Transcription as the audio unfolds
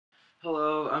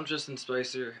I'm Justin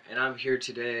Spicer, and I'm here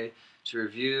today to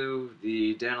review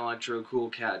the Danelectro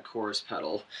Cool Cat chorus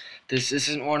pedal. This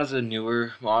isn't one of the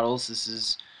newer models. This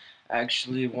is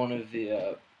actually one of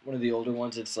the older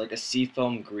ones. It's like a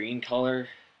seafoam green color.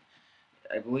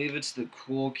 I believe it's the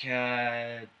Cool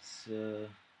Cat.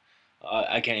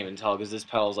 I can't even tell because this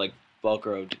pedal is like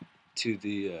velcroed to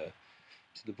the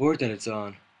board that it's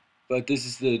on. But this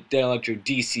is the Danelectro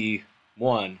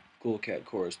DC-1 Cool Cat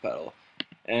chorus pedal.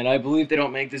 And I believe they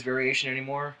don't make this variation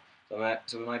anymore,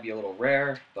 so it might be a little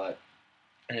rare, but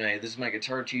anyway, this is my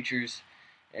guitar teacher's,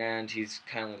 and he's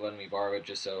kindly letting me borrow it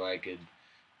just so I could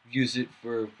use it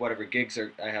for whatever gigs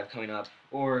I have coming up,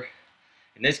 or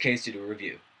in this case, to do a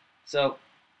review. So,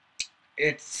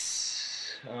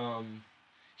 it's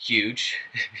huge.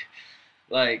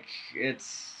 Like, let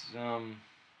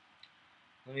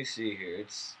me see here,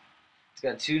 it's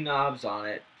got two knobs on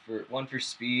it, one for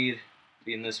speed,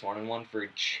 being this one, and one for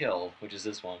chill, which is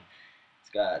this one.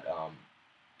 It's got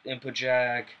input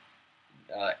jack,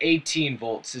 18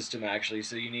 volt system actually,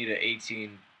 so you need an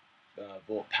 18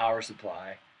 volt power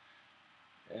supply,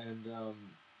 and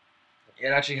it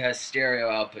actually has stereo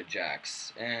output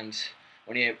jacks. And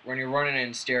when you're running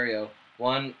in stereo,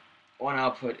 one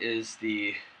output is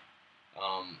the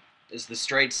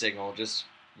straight signal, just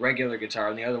regular guitar,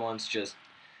 and the other one's just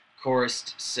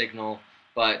chorused signal,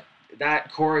 but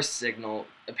that chorus signal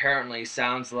apparently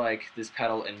sounds like this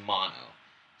pedal in mono.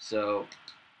 So,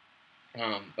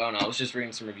 I don't know, I was just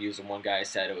reading some reviews, and one guy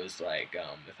said it was like,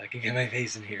 if I can get my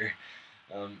face in here,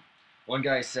 one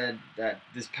guy said that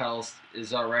this pedal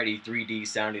is already 3D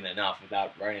sounding enough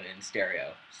without running it in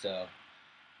stereo. So,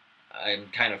 I'm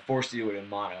kind of forced to do it in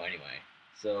mono anyway.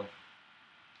 So,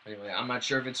 anyway, I'm not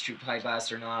sure if it's true high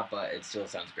bass or not, but it still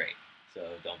sounds great. So,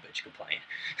 don't bitch, complain.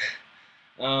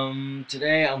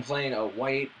 Today I'm playing a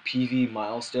white PV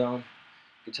Milestone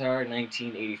guitar,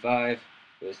 1985,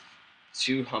 with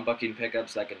two humbucking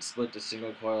pickups that can split the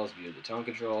single coils via the tone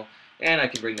control, and I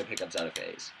can bring the pickups out of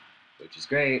phase, which is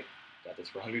great. Got this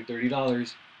for $130.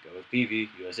 Go with PV,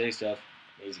 USA stuff,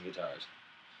 amazing guitars.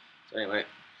 So anyway,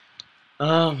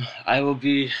 I will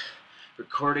be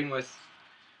recording with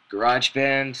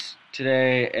GarageBand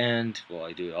today, and, well,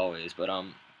 I do always, but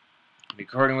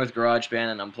recording with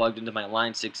GarageBand, and I'm plugged into my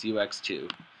Line 6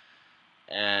 UX2,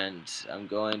 and I'm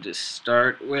going to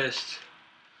start with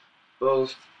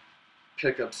both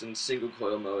pickups in single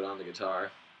coil mode on the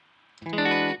guitar.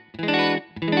 Let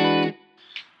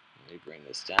me bring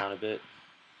this down a bit.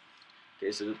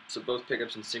 Okay, so both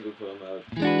pickups in single coil mode,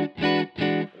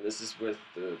 and this is with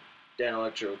the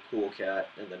Danelectro Cool Cat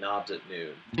and the knobs at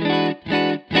noon.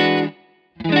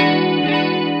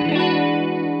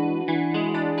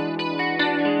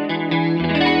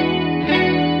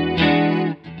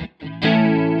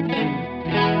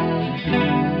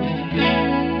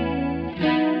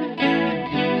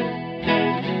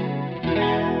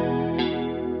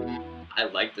 I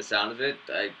like the sound of it.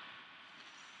 I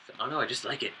don't know, I just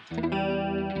like it.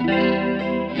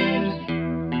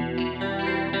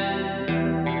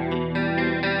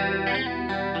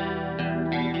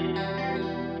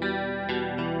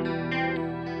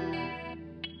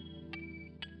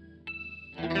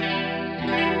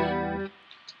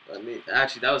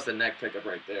 Actually, that was the neck pickup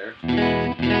right there.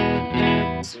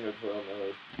 Single coil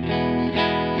mode.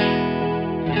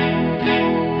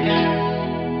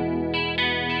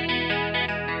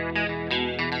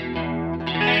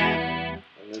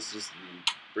 This is the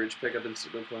bridge pickup in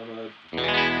single coil mode.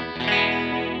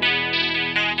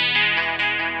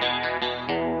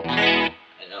 I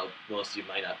know most of you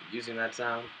might not be using that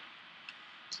sound,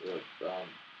 so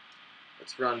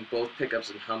let's run both pickups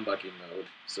in humbucking mode.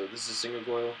 So this is single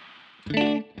coil.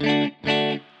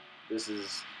 This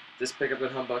is this pickup in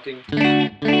humbucking.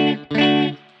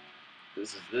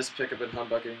 This is this pickup in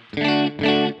humbucking.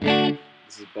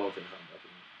 This is both in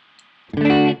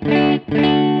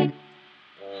humbucking.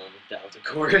 Down to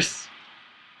chorus,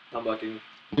 humbucking,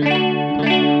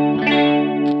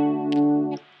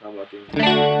 humbucking,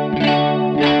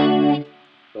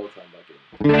 both humbucking.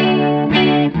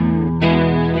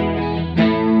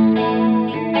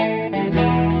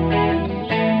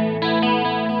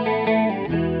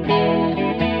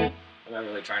 I'm not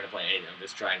really trying to play anything, I'm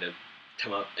just trying to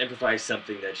improvise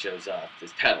something that shows off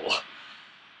this pedal.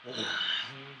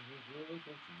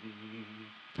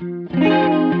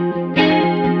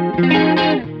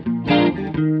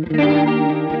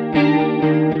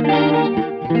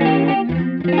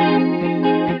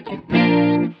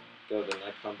 Go to the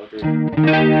neck humbucker.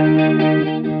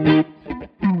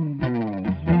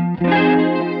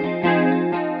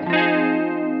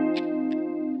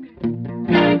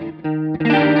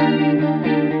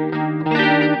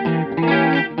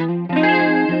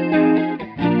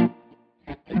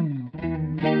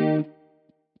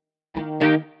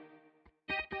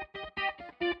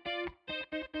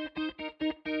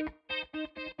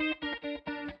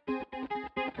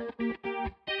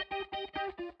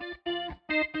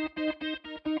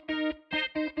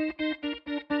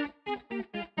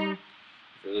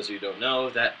 those of you who don't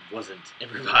know, that wasn't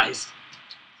improvised.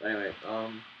 So anyway,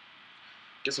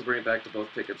 guess I'll bring it back to both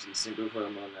pickups in single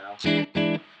coil mode now.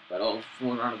 But I'll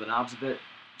fool around with the knobs a bit.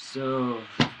 So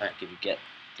if I could get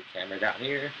the camera down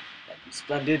here, that'd be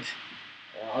splendid.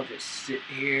 And I'll just sit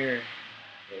here,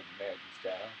 Native American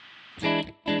style.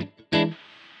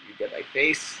 You get my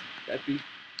face, that'd be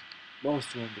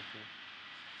most wonderful.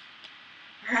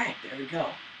 Alright, there we go.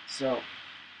 So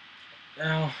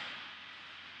now,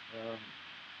 I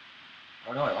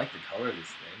don't know, I like the color of this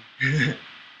thing.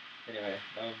 Anyway,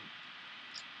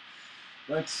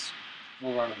 let's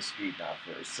fool around with the speed knob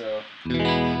first. So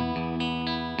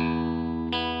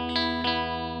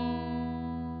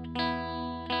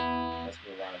let's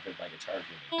fool around a bit by guitar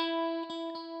tuning.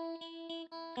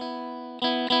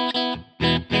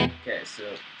 Okay, so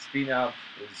speed knob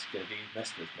is going to be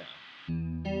messed with now.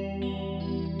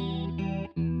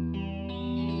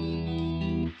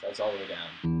 So that's all the way down.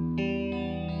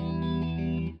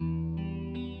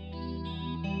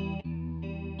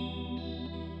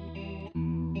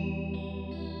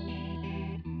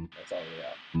 That's all the way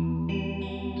up.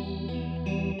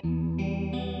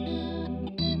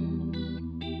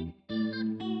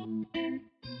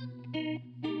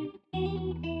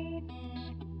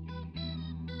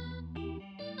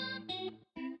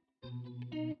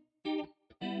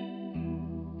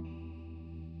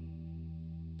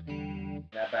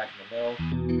 That back in the middle.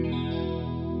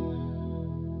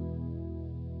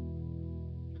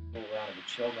 Pull around to the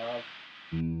chill knob.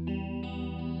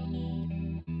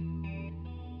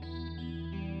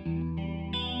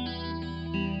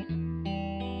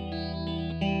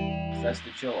 So that's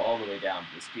the chill all the way down,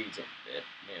 but the speed's at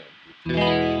noon.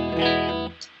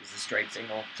 This is a straight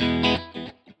signal.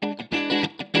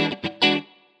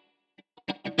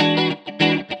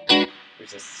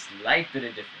 There's a slight bit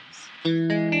of difference.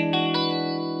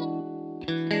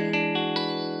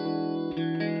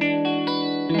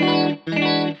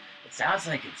 It sounds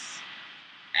like it's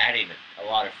adding a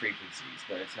lot of frequencies,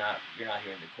 but it's not. You're not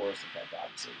hearing the chorus effect,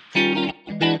 obviously.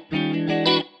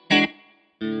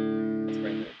 Let's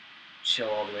bring the chill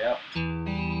all the way up.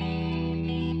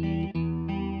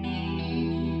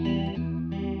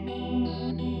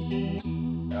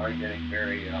 Now we're getting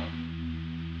very,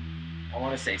 I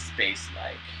want to say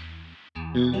space-like.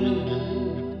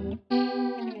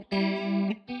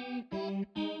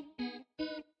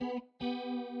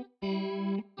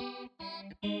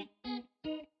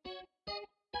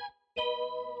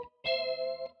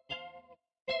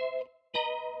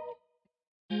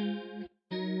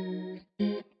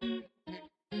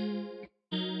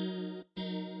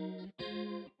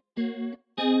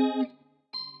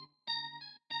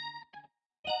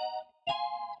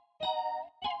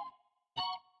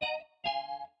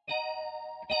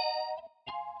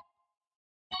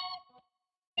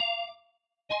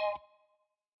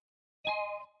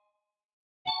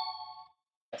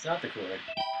 That's not the chord.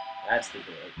 That's the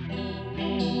chord.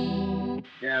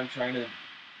 Yeah, I'm trying to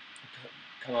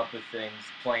come up with things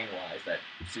playing-wise that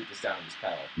suit the sound of this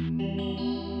pedal.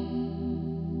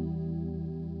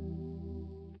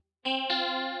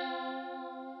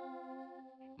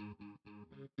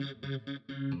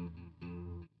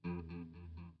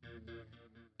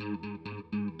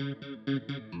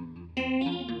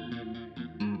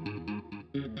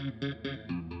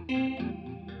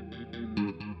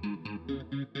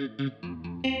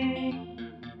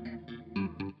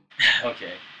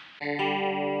 Okay.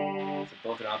 So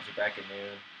both knobs are back in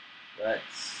noon.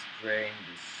 Let's bring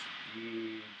the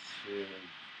speed to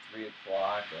 3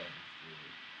 o'clock and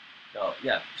no,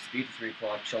 yeah, speed to 3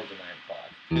 o'clock, chill to 9 o'clock.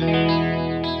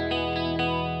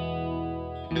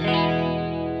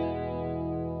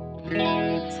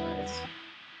 That's nice.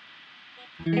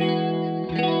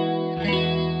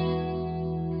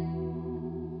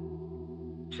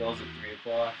 Chills at 3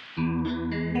 o'clock.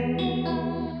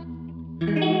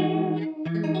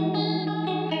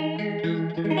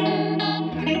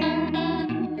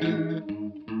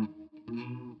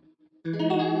 This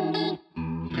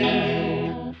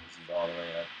is all the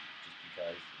way up just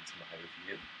because it's my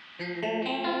review.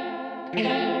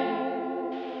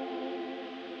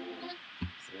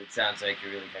 So it sounds like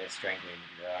you're really kind of strangling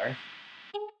the guitar.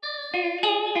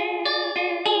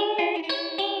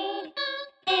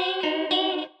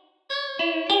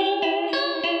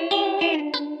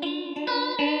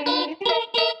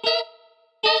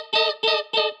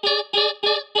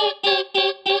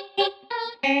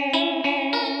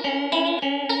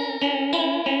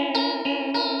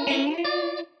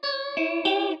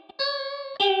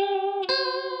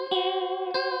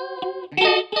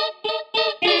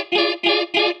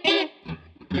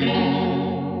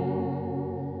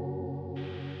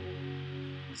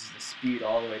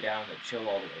 chill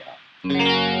all the way out.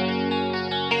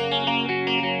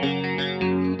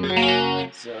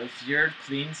 So if your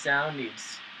clean sound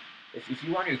needs, if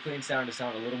you want your clean sound to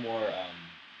sound a little more,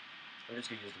 I'm just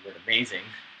gonna use the word amazing,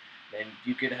 then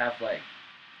you could have like,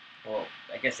 well,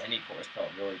 I guess any chorus pedal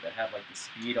really, but have like the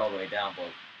speed all the way down,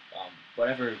 but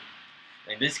whatever.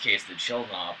 In this case, the chill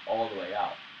knob all the way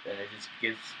out. Then it just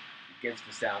gives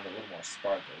the sound a little more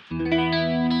sparkle.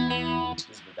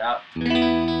 Just without.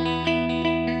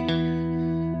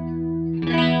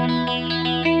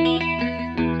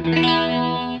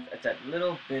 It's that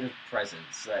little bit of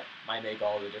presence that might make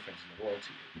all the difference in the world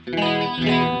to you.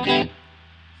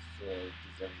 So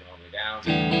just everything all the way down.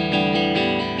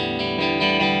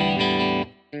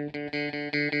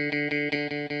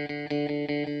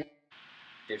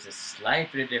 There's a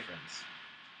slight bit of difference.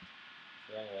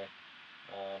 So anyway,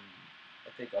 I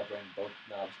think I'll bring both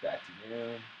knobs back to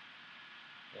noon,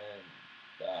 and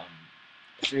I'll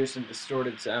show you some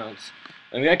distorted sounds.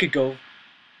 I mean, I could go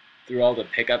through all the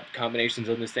pickup combinations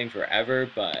on this thing forever,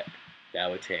 but that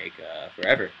would take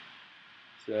forever.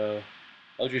 So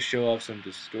I'll just show off some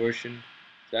distortion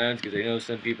sounds, because I know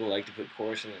some people like to put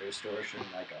chorus in their distortion,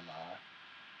 like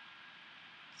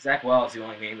Zach Wild is the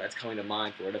only name that's coming to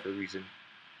mind for whatever reason.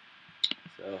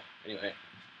 So anyway,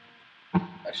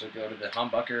 I shall go to the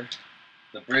humbucker,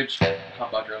 the bridge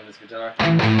humbucker on this guitar.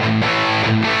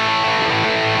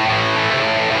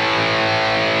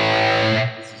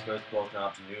 This is both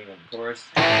knobs and noon on the chorus.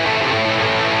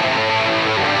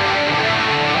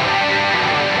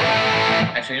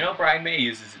 Actually, you know, Brian May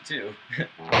uses it too.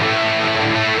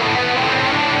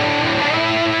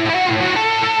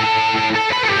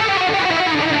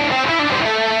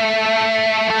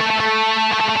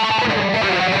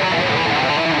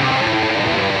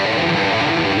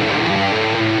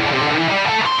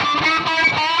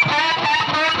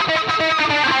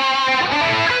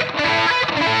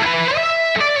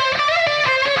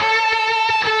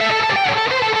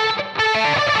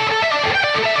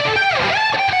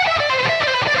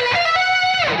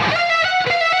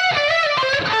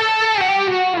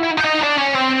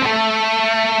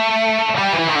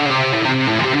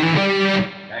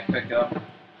 Pickup,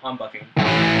 humbucking.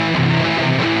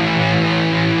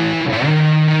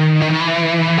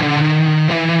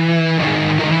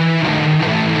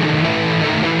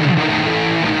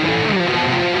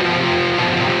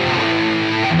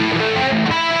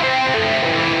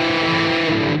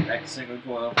 Back to single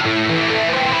coil.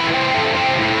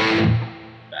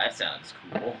 That sounds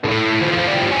cool.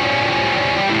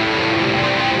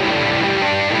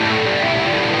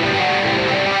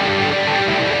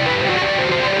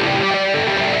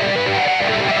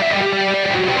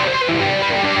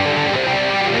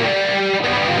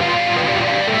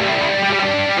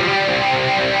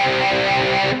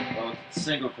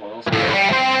 Single coils.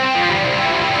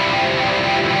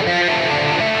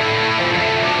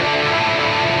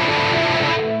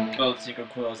 Both single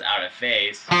coils out of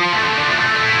phase.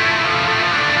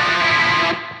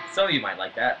 So you might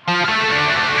like that.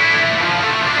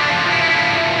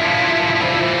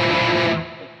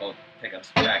 Both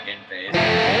pickups back in phase.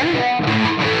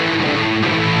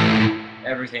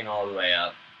 Everything all the way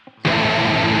up.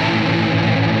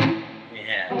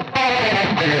 Yeah.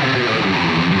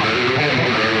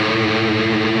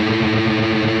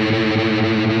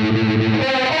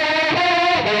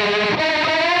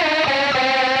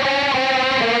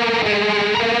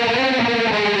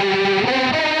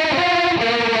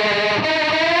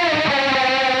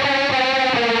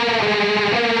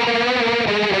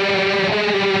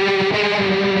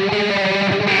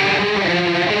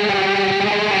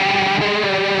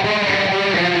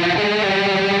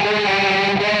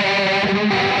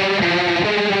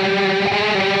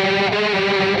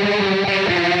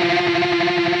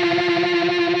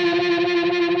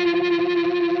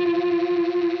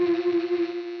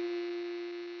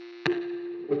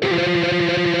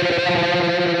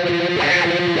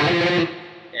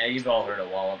 Yeah, you've all heard of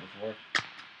wah-wah before.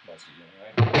 Most of you,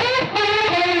 right?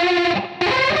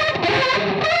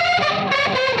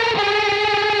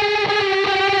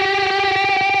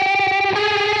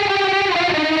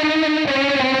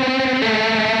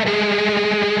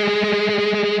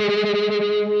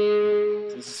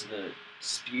 This is the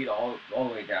speed all the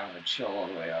way down and the chill all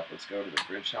the way up. Let's go to the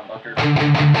bridge humbucker.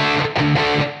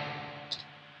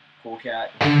 Cool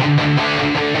cat.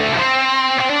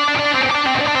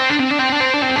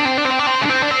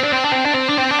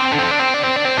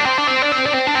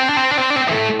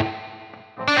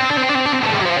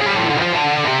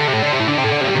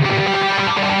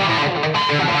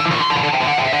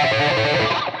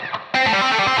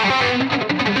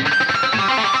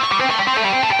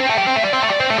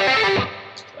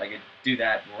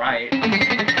 that right.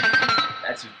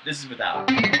 This is without.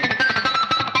 This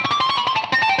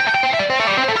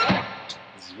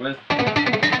is with.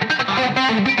 Everything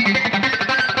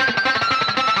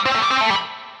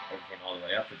all the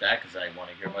way up with that because I want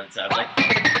to hear what it sounds like.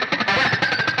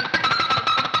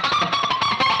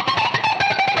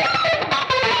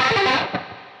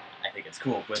 I think it's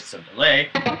cool with some delay.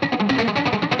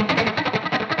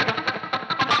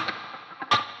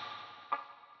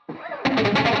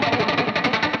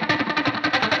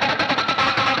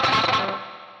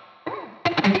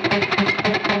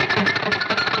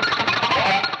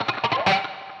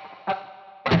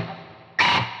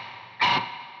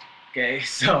 Okay,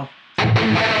 so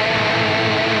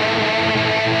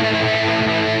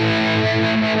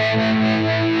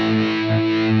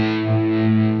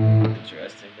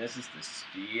interesting. This is the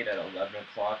speed at 11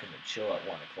 o'clock and the chill at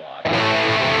 1 o'clock.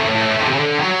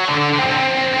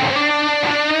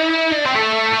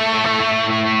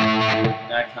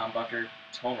 That humbucker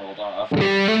tone rolled off.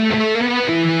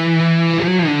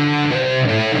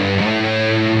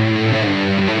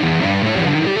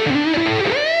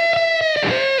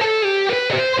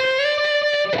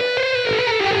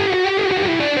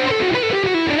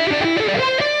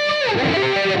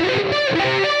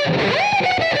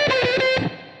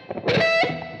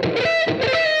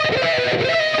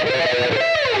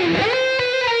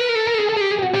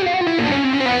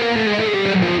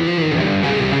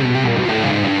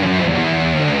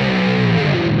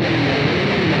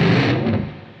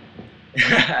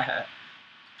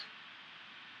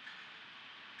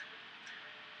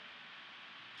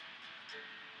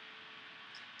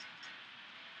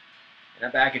 And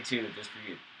I'm back at 2 just for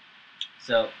you.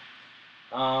 So,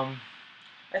 I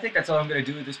think that's all I'm going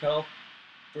to do with this pedal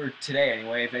for today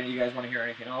anyway. If any of you guys want to hear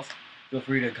anything else, feel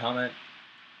free to comment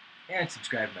and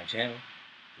subscribe to my channel.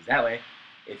 Because that way,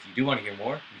 if you do want to hear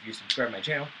more, if you subscribe to my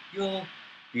channel, you'll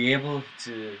be able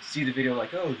to see the video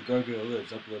like, oh, the Gargoyle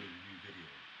Lives uploaded a new video.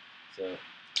 So,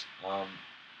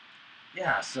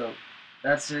 yeah, so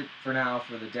that's it for now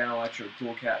for the Danelectro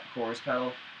Cool Cat chorus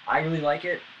pedal. I really like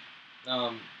it.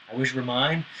 I wish it were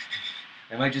mine.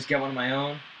 I might just get one of my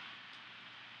own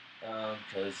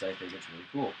because I think it's really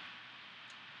cool.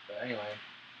 But anyway,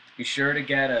 be sure to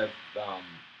get a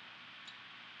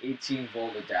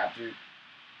 18-volt adapter.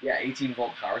 Yeah,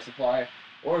 18-volt power supply.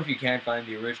 Or if you can't find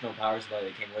the original power supply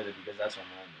that came with it, because that's what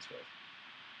I'm running this with.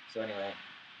 So anyway,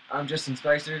 I'm Justin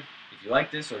Spicer. If you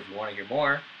like this or if you want to hear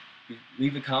more,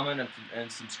 leave a comment and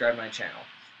subscribe to my channel.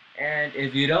 And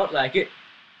if you don't like it,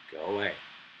 go away.